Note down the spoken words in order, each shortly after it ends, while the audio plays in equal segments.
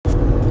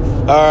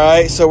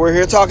Alright, so we're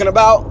here talking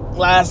about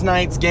last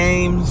night's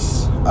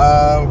games.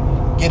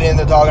 Get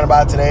into talking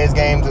about today's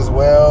games as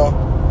well.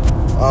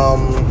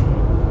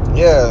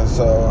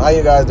 So how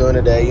you guys doing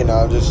today?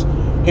 Just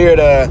here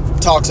to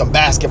talk some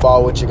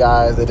basketball with you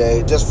guys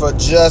today. Just for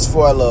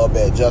a little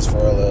bit.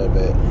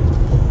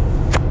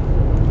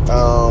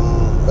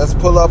 Let's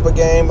pull up a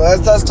game.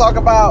 Let's talk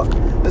about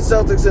the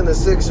Celtics and the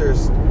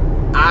Sixers.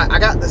 I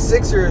got the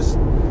Sixers,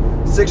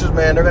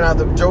 man, they're going to have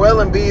to...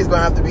 Joel Embiid is going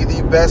to have to be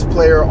the best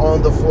player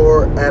on the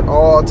floor at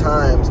all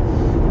times.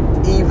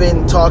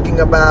 Even talking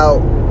about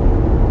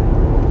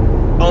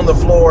on the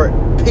floor,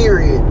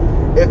 period,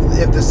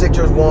 if the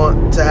Sixers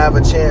want to have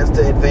a chance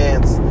to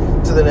advance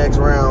to the next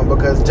round.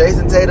 Because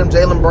Jason Tatum,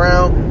 Jaylen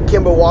Brown,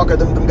 Kemba Walker,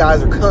 them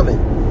guys are coming.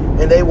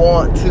 And they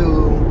want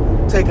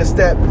to take a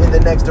step in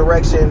the next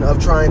direction of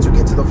trying to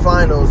get to the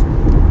finals.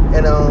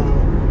 And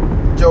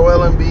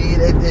Joel Embiid,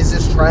 it's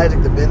just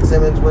tragic that Ben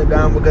Simmons went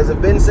down, because if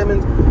Ben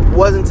Simmons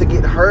wasn't to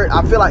get hurt,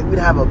 I feel like we'd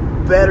have a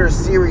better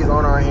series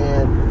on our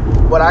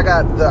hand. But I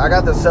got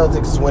the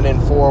Celtics winning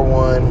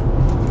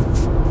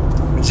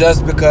 4-1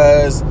 just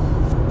because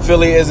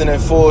Philly isn't in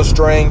full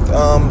strength.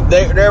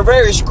 They're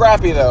very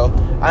scrappy though.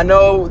 I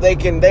know they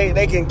can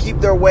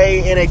keep their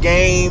way in a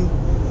game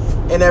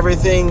and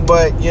everything,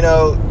 but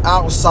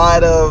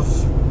outside of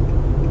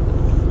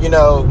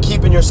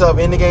keeping yourself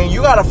in the game,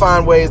 you got to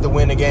find ways to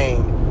win the game.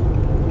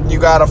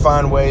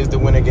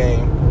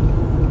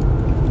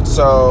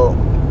 So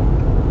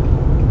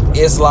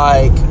it's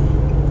like,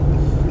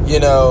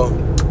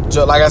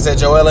 like I said,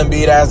 Joel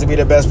Embiid has to be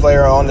the best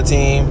player on the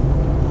team.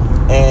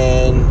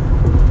 And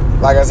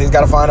like I said, he's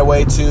got to find a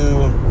way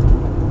to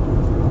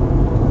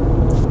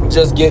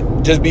just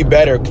be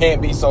better. Can't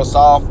be so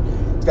soft.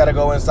 He's got to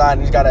go inside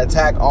and he's got to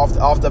attack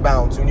off the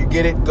bounce. When you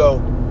get it, go.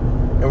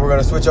 And we're going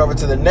to switch over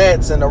to the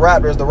Nets and the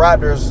Raptors. The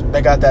Raptors,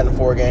 they got that in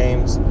 4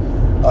 games.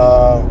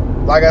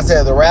 Like I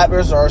said, the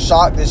Raptors are a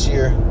shock this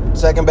year.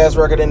 Second best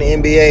record in the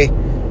NBA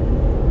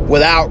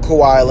without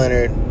Kawhi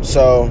Leonard.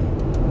 So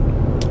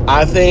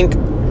I think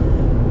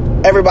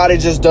everybody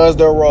just does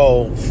their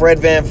role. Fred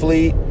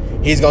VanVleet,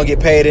 he's going to get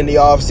paid in the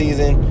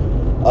offseason.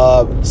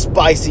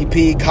 Spicy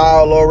P,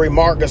 Kyle Lowry,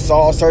 Marc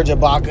Gasol, Serge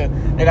Ibaka.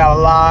 They got a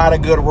lot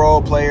of good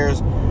role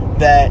players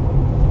that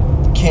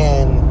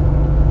can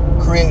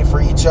create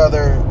for each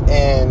other,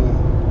 and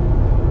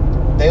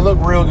they look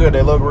real good.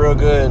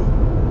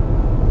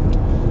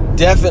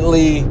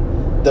 Definitely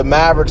the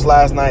Mavericks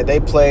last night, they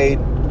played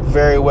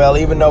very well,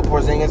 even though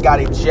Porzingis got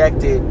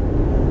ejected.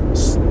 It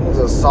was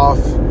a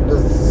soft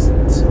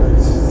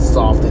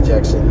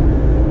ejection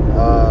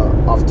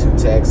off 2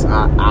 techs.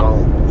 I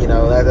don't,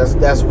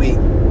 that's weak.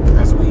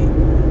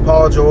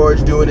 Paul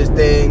George doing his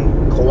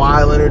thing.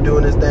 Kawhi Leonard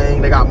doing his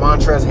thing. They got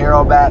Montrezl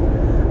Harrell back.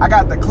 I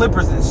got the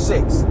Clippers in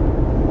 6.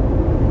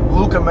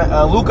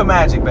 Luka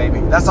Magic,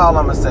 baby. That's all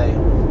I'm going to say.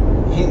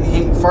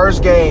 He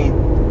first game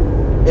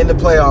in the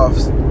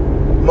playoffs.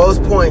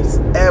 Most points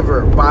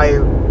ever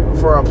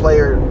for a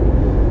player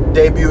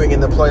debuting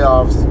in the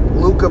playoffs.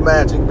 Luka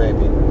Magic,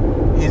 baby.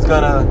 He's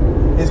gonna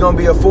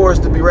be a force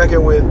to be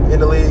reckoned with in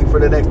the league for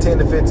the next 10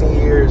 to 15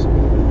 years.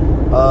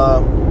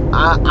 I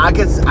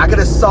could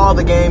have saw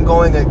the game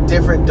going a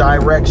different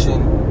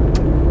direction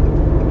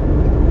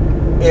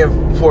if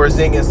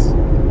Porzingis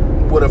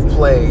would have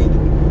played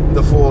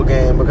the full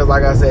game, because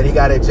like I said, he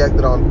got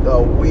ejected on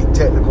a weak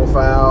technical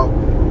foul.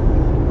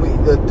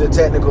 The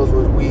technicals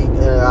was weak,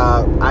 and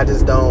I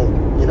just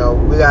don't,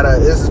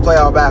 this is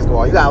playoff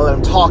basketball. You gotta let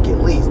them talk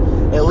at least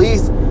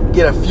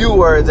get a few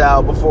words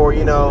out before,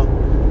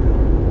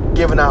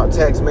 giving out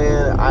text,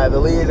 man. The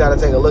league gotta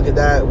take a look at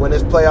that. When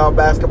it's playoff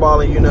basketball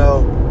and,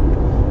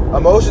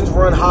 emotions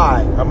run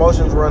high.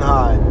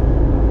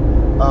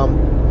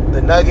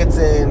 The Nuggets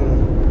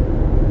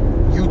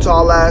in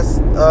Utah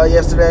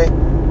yesterday,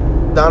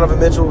 Donovan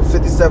Mitchell with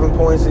 57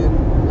 points. He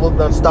looked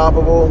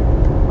unstoppable.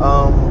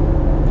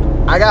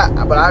 I've got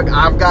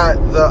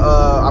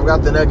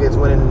the Nuggets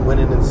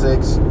winning in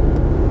 6.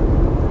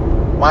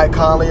 Mike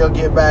Conley will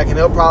get back, and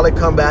he'll probably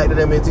come back to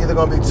them. It's either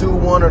going to be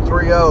 2-1 or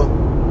 3-0,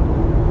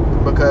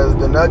 because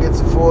the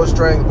Nuggets are full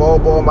strength.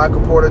 Bol,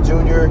 Michael Porter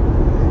Jr.,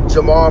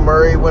 Jamal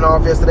Murray went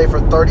off yesterday for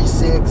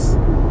 36.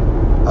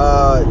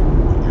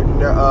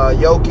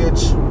 Jokic.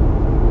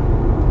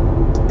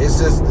 It's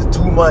just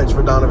too much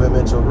for Donovan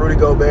Mitchell. Rudy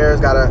Gobert's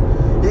got to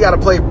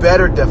play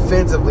better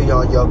defensively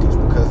on Jokic,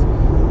 because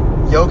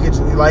Jokic,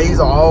 he's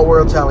an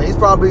all-world talent. He's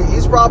probably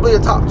a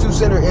top 2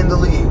 center in the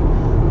league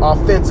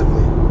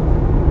offensively,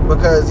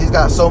 because he's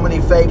got so many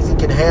fakes. He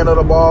can handle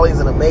the ball. He's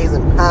an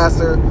amazing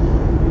passer.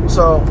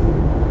 So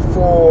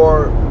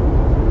for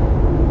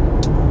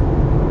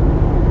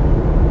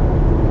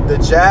the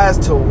Jazz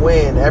to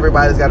win,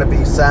 everybody's got to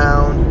be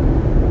sound.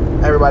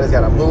 Everybody's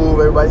got to move.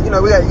 You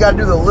got to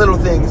do the little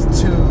things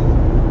to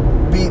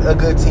beat a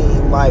good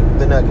team like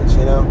the Nuggets.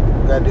 You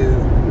got to do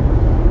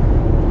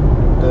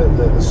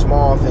the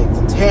small things,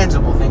 the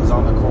tangible things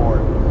on the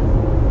court.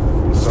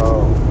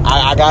 So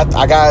I got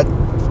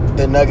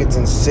the Nuggets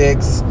in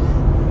 6.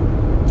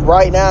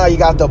 Right now, you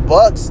got the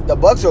Bucks. The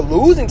Bucks are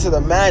losing to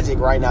the Magic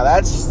right now.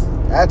 That's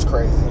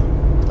crazy.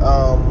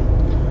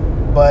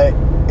 But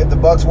if the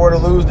Bucks were to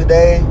lose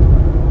today,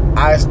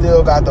 I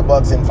still got the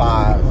Bucks in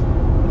 5.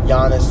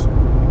 Giannis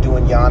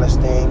doing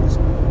Giannis things.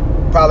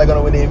 Probably going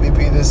to win the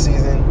MVP this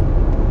season.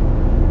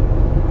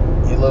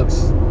 He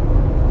looks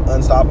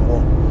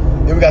unstoppable.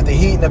 Then we got the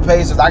Heat and the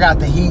Pacers. I got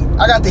the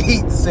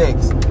Heat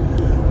 6.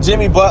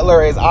 Jimmy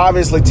Butler is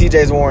obviously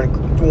T.J.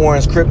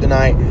 Warren's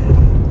kryptonite.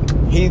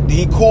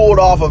 He cooled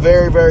off a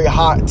very, very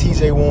hot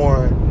T.J.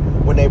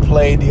 Warren when they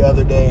played the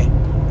other day.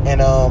 And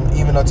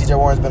even though T.J.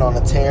 Warren's been on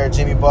a tear,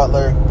 Jimmy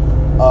Butler,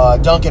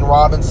 Duncan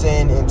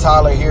Robinson, and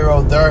Tyler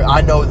Hero,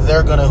 I know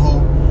they're gonna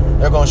hoop.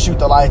 They're gonna shoot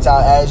the lights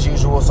out as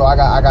usual. So I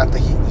got the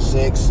Heat in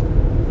 6.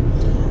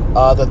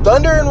 The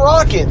Thunder and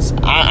Rockets.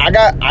 I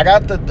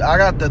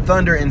got the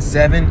Thunder in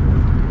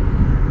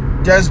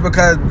 7. Just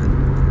because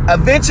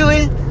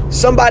eventually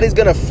somebody's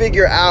gonna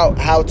figure out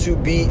how to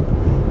beat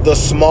the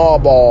small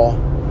ball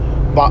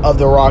of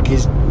the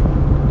Rockets.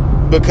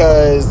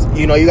 Because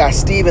you got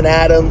Steven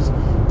Adams.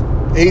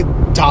 He's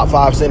top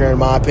 5 center in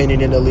my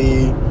opinion in the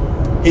league.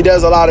 He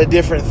does a lot of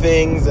different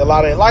things.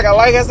 Like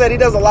I said, he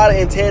does a lot of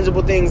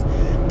intangible things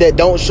that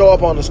don't show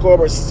up on the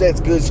scoreboard.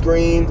 Sets good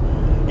screens.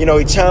 He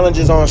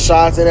challenges on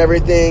shots and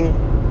everything.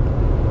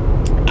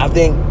 I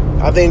think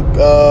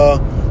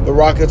the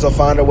Rockets will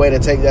find a way to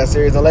take that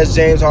series unless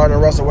James Harden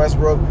and Russell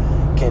Westbrook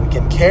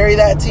can carry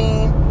that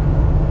team.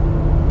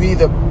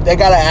 They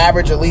got to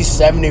average at least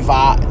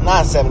 75,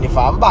 not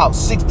 75, about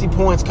 60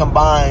 points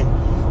combined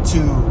to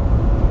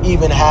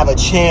even have a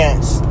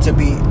chance to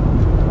beat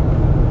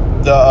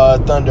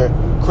the Thunder.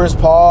 Chris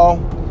Paul,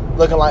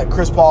 looking like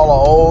Chris Paul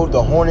of old,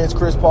 the Hornets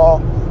Chris Paul,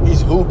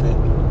 he's hooping.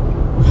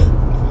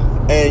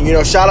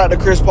 And, shout out to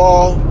Chris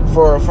Paul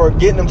for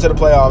getting them to the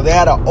playoffs. They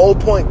had a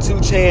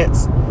 0.2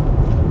 chance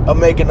of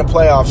making the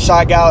playoffs.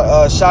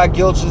 Shai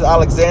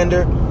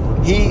Gilgeous-Alexander,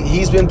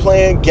 he's been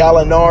playing.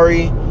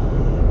 Gallinari.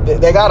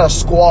 They got a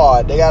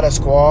squad.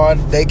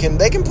 They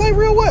can play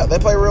real well. They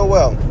play real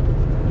well.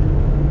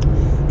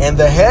 And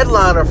the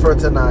headliner for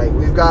tonight,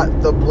 we've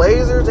got the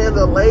Blazers and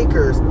the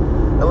Lakers.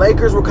 The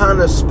Lakers were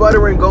kind of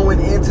sputtering going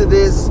into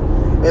this,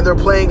 and they're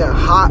playing a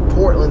hot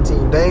Portland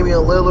team. Damian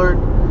Lillard,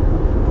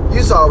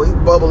 you saw he's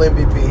bubble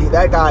MVP.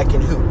 That guy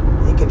can hoop.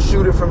 He can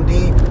shoot it from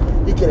deep.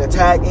 He can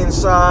attack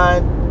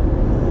inside.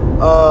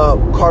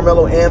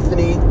 Carmelo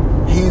Anthony,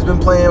 he's been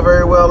playing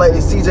very well lately.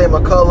 CJ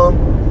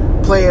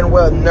McCollum playing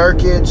well.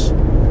 Nurkic,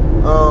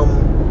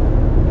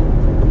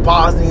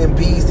 Bosnian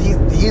Beast.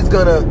 He's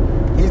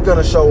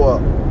gonna show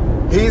up.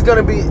 He's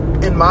gonna be,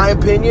 in my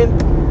opinion,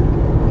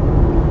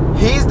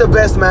 he's the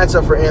best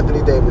matchup for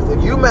Anthony Davis.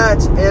 If you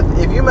match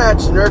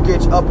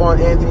Nurkic up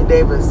on Anthony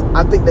Davis,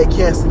 I think they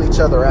cancel each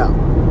other out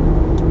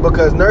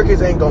because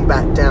Nurkic ain't gonna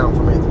back down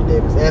from Anthony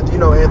Davis.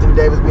 Anthony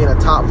Davis being a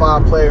top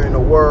 5 player in the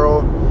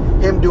world,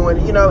 him doing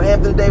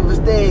Anthony Davis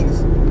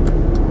things,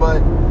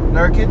 but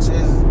Nurkic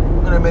is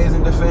an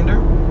amazing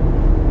defender,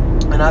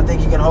 and I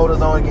think he can hold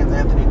his own against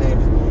Anthony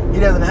Davis. He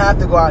doesn't have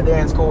to go out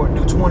there and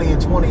do 20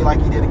 and 20 like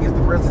he did against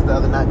the Grizzlies the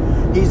other night.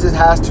 He just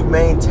has to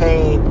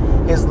maintain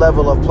his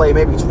level of play,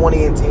 maybe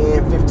 20 and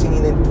 10,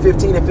 15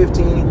 and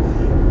 15.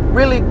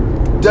 Really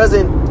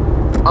doesn't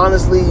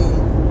honestly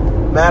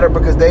matter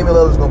because Damian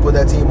Lillard's going to put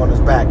that team on his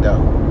back,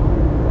 though.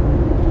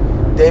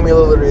 Damian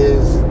Lillard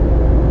has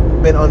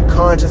been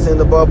unconscious in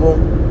the bubble.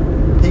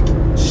 He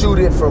can shoot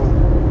it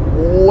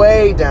from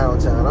way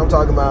downtown. I'm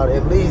talking about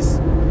at least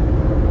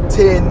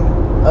 10,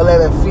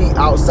 11 feet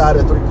outside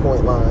the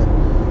three-point line.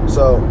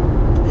 So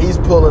he's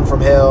pulling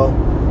from hell.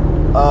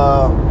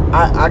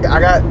 I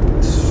got,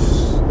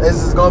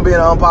 this is going to be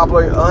an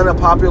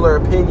unpopular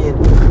opinion,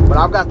 but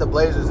I've got the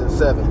Blazers in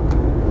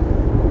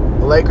 7.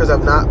 The Lakers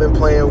have not been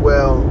playing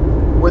well.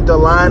 With the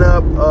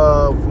lineup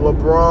of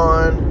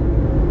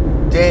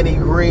LeBron, Danny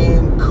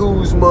Green,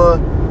 Kuzma,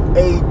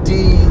 AD,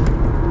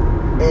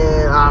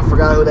 and I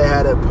forgot who they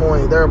had at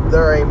point.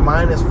 They're a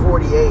minus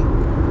 48.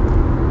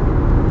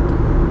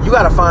 You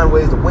got to find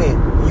ways to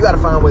win. You got to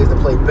find ways to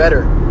play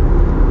better.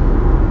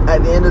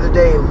 At the end of the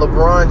day,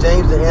 LeBron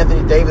James and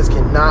Anthony Davis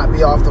cannot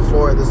be off the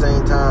floor at the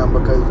same time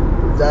because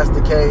if that's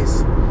the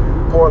case,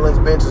 Portland's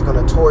bench is going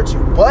to torch you.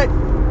 But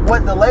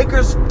what the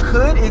Lakers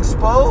could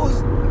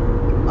expose,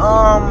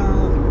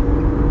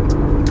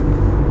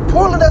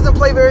 Portland doesn't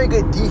play very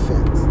good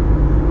defense.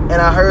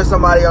 And I heard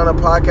somebody on a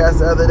podcast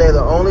the other day,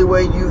 the only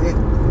way you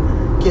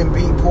can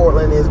beat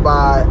Portland is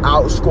by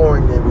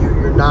outscoring them.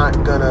 You're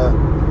not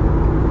gonna,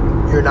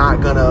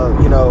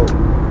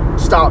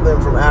 stop them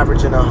from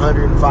averaging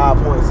 105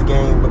 points a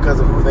game because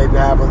of who they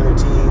have on their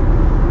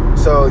team.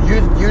 So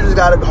you just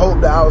got to hope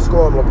to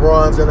outscore them.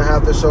 LeBron's going to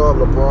have to show up.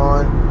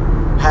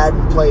 LeBron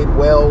hadn't played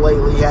well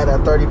lately. He had a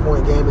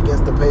 30-point game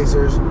against the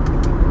Pacers.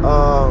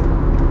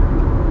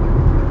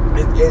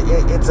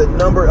 It's a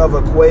number of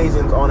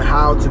equations on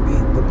how to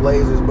beat the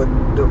Blazers, but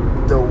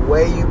the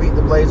way you beat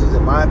the Blazers,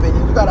 in my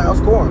opinion, you got to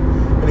outscore them.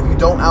 And if you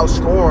don't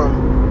outscore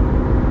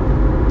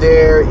them,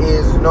 there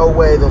is no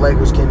way the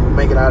Lakers can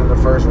make it out of the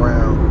first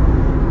round.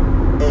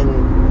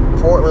 And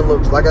Portland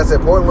looks like a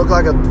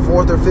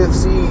 4th or 5th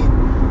seed,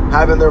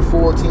 having their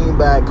full team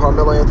back.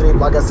 Carmelo Anthony,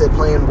 like I said,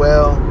 playing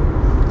well.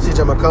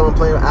 CJ McCollum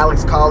playing with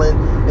Alex Collin.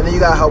 And then you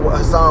got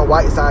Hassan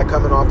Whiteside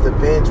coming off the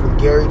bench with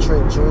Gary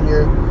Trent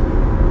Jr.,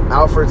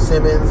 Alfred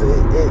Simmons.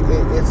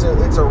 It's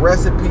a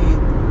recipe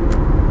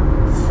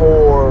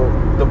for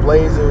the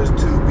Blazers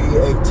to be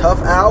a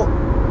tough out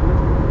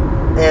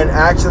and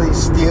actually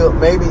steal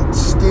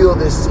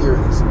this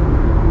series.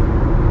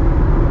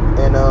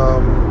 And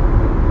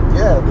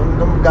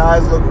them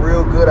guys look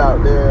real good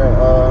out there.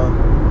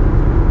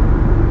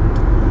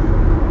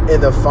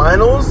 In the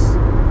finals,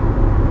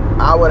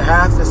 I would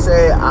have to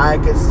say I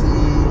could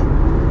see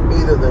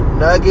either the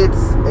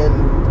Nuggets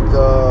and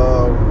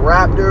the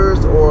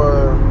Raptors,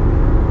 or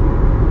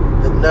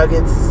the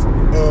Nuggets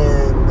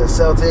and the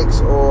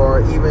Celtics,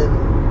 or even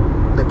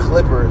the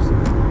Clippers.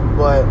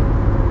 But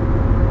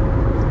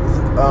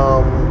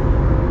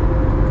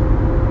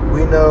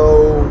we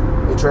know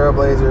the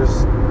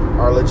Trailblazers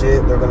are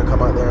legit. They're going to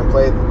come out there and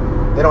play.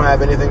 They don't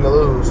have anything to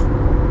lose.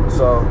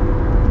 So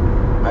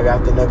I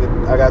got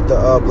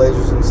the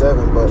Blazers in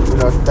 7. But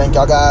thank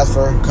y'all guys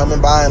for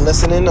coming by and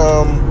listening.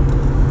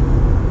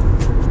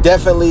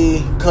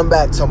 Definitely come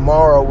back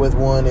tomorrow with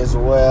one as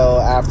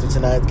well after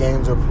tonight's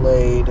games are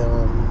played.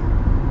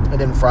 And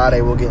then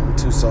Friday we'll get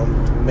into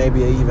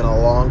maybe even a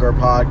longer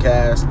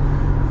podcast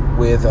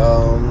with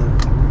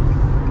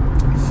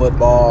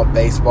football,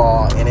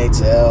 baseball,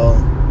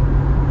 NHL.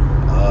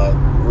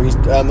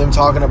 Them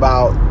talking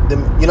about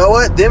them. You know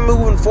what? Them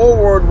moving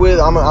forward with.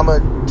 I'm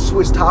gonna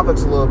switch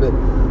topics a little bit,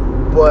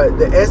 but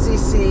the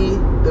SEC,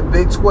 the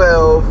Big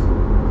 12,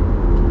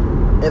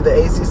 and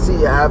the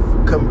ACC have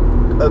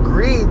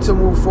agreed to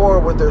move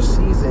forward with their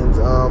seasons.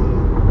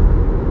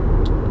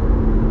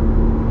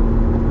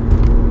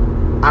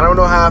 I don't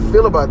know how I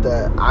feel about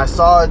that. I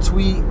saw a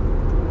tweet.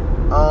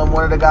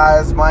 One of the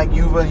guys, Mike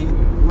Yuva, he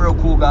real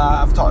cool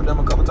guy. I've talked to him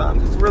a couple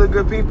times. He's really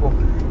good people.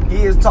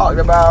 He has talked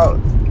about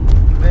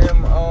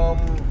them.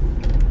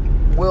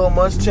 Will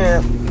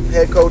Muschamp,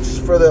 head coach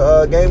for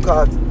the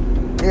Gamecocks,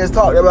 he has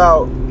talked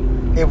about,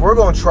 if we're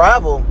going to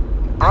travel,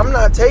 I'm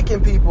taking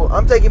people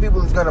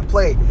that's going to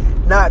play,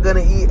 not going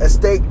to eat a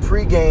steak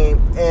pregame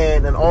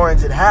and an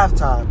orange at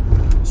halftime.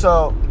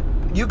 So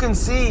you can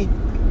see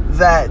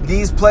that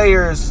these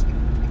players,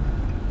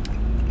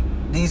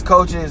 these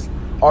coaches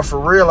are for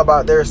real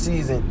about their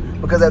season,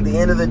 because at the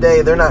end of the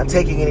day, they're not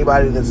taking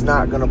anybody that's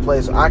not going to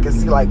play. So I can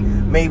see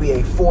maybe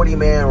a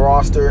 40-man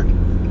roster,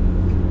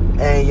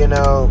 and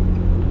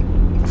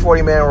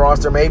 40-man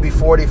roster, maybe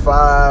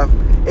 45.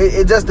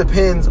 It just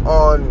depends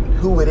on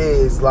who it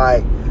is.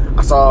 Like,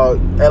 I saw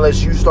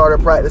LSU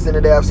started practicing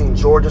today. I've seen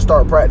Georgia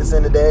start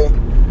practicing today.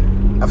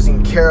 I've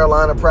seen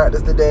Carolina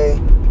practice today.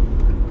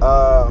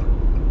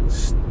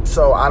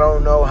 So I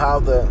don't know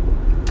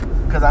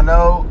because I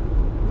know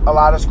a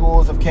lot of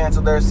schools have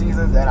canceled their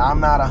seasons, and I'm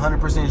not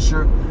 100%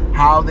 sure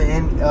how the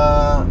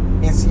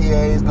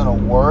NCAA is going to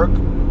work.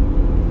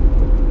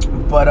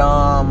 But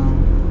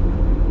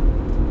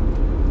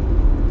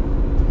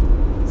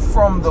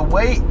from the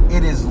way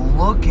it is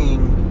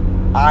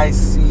looking, I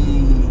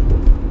see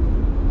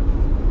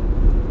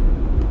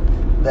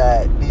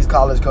that these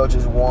college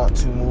coaches want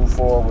to move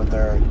forward with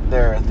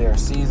their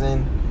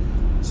season.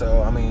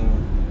 So,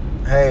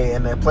 hey,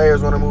 and the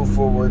players want to move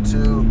forward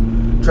too.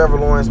 Trevor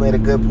Lawrence made a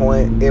good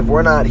point. If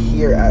we're not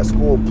here at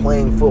school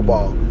playing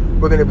football,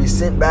 we're going to be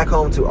sent back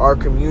home to our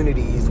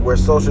communities where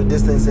social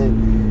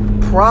distancing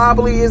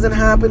probably isn't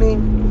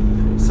happening.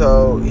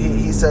 So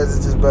he says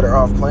it's just better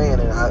off playing.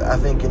 And I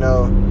think,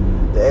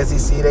 the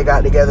SEC, they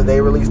got together.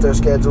 They released their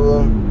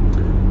schedule.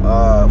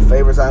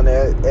 Favorites on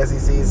the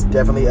SEC is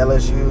definitely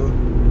LSU.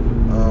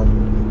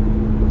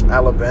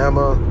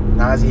 Alabama.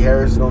 Najee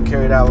Harris is going to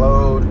carry that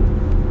load.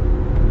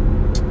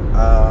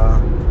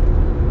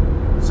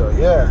 So,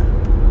 yeah.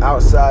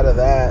 Outside of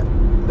that,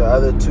 the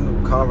other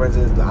two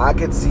conferences, I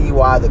could see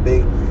why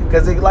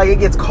because it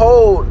gets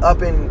cold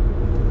up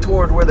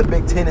toward where the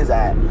Big Ten is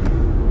at,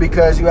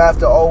 because you have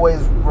to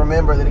always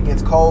remember that it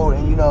gets cold,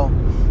 and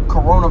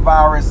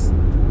coronavirus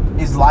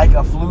is like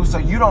a flu, so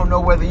you don't know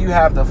whether you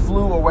have the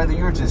flu or whether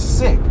you're just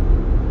sick.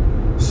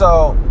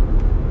 So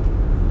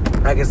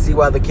I can see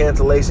why the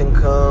cancellation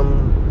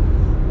come.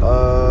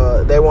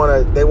 They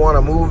want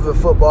to move the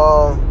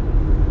football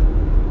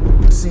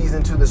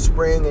season to the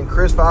spring, and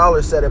Chris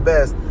Fowler said it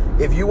best: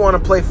 if you want to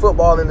play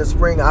football in the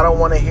spring, I don't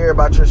want to hear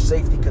about your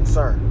safety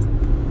concerns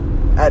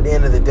at the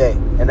end of the day.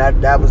 And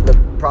that was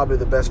probably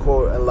the best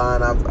quote and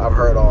line I've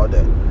heard all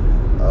day.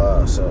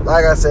 So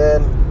like I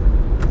said,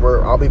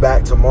 I'll be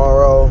back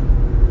tomorrow,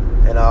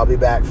 and I'll be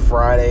back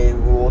Friday.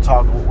 We'll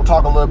talk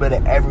a little bit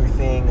of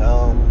everything.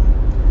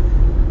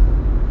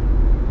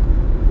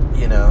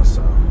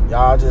 So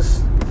y'all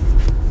just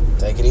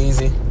take it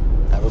easy.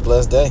 Have a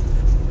blessed day.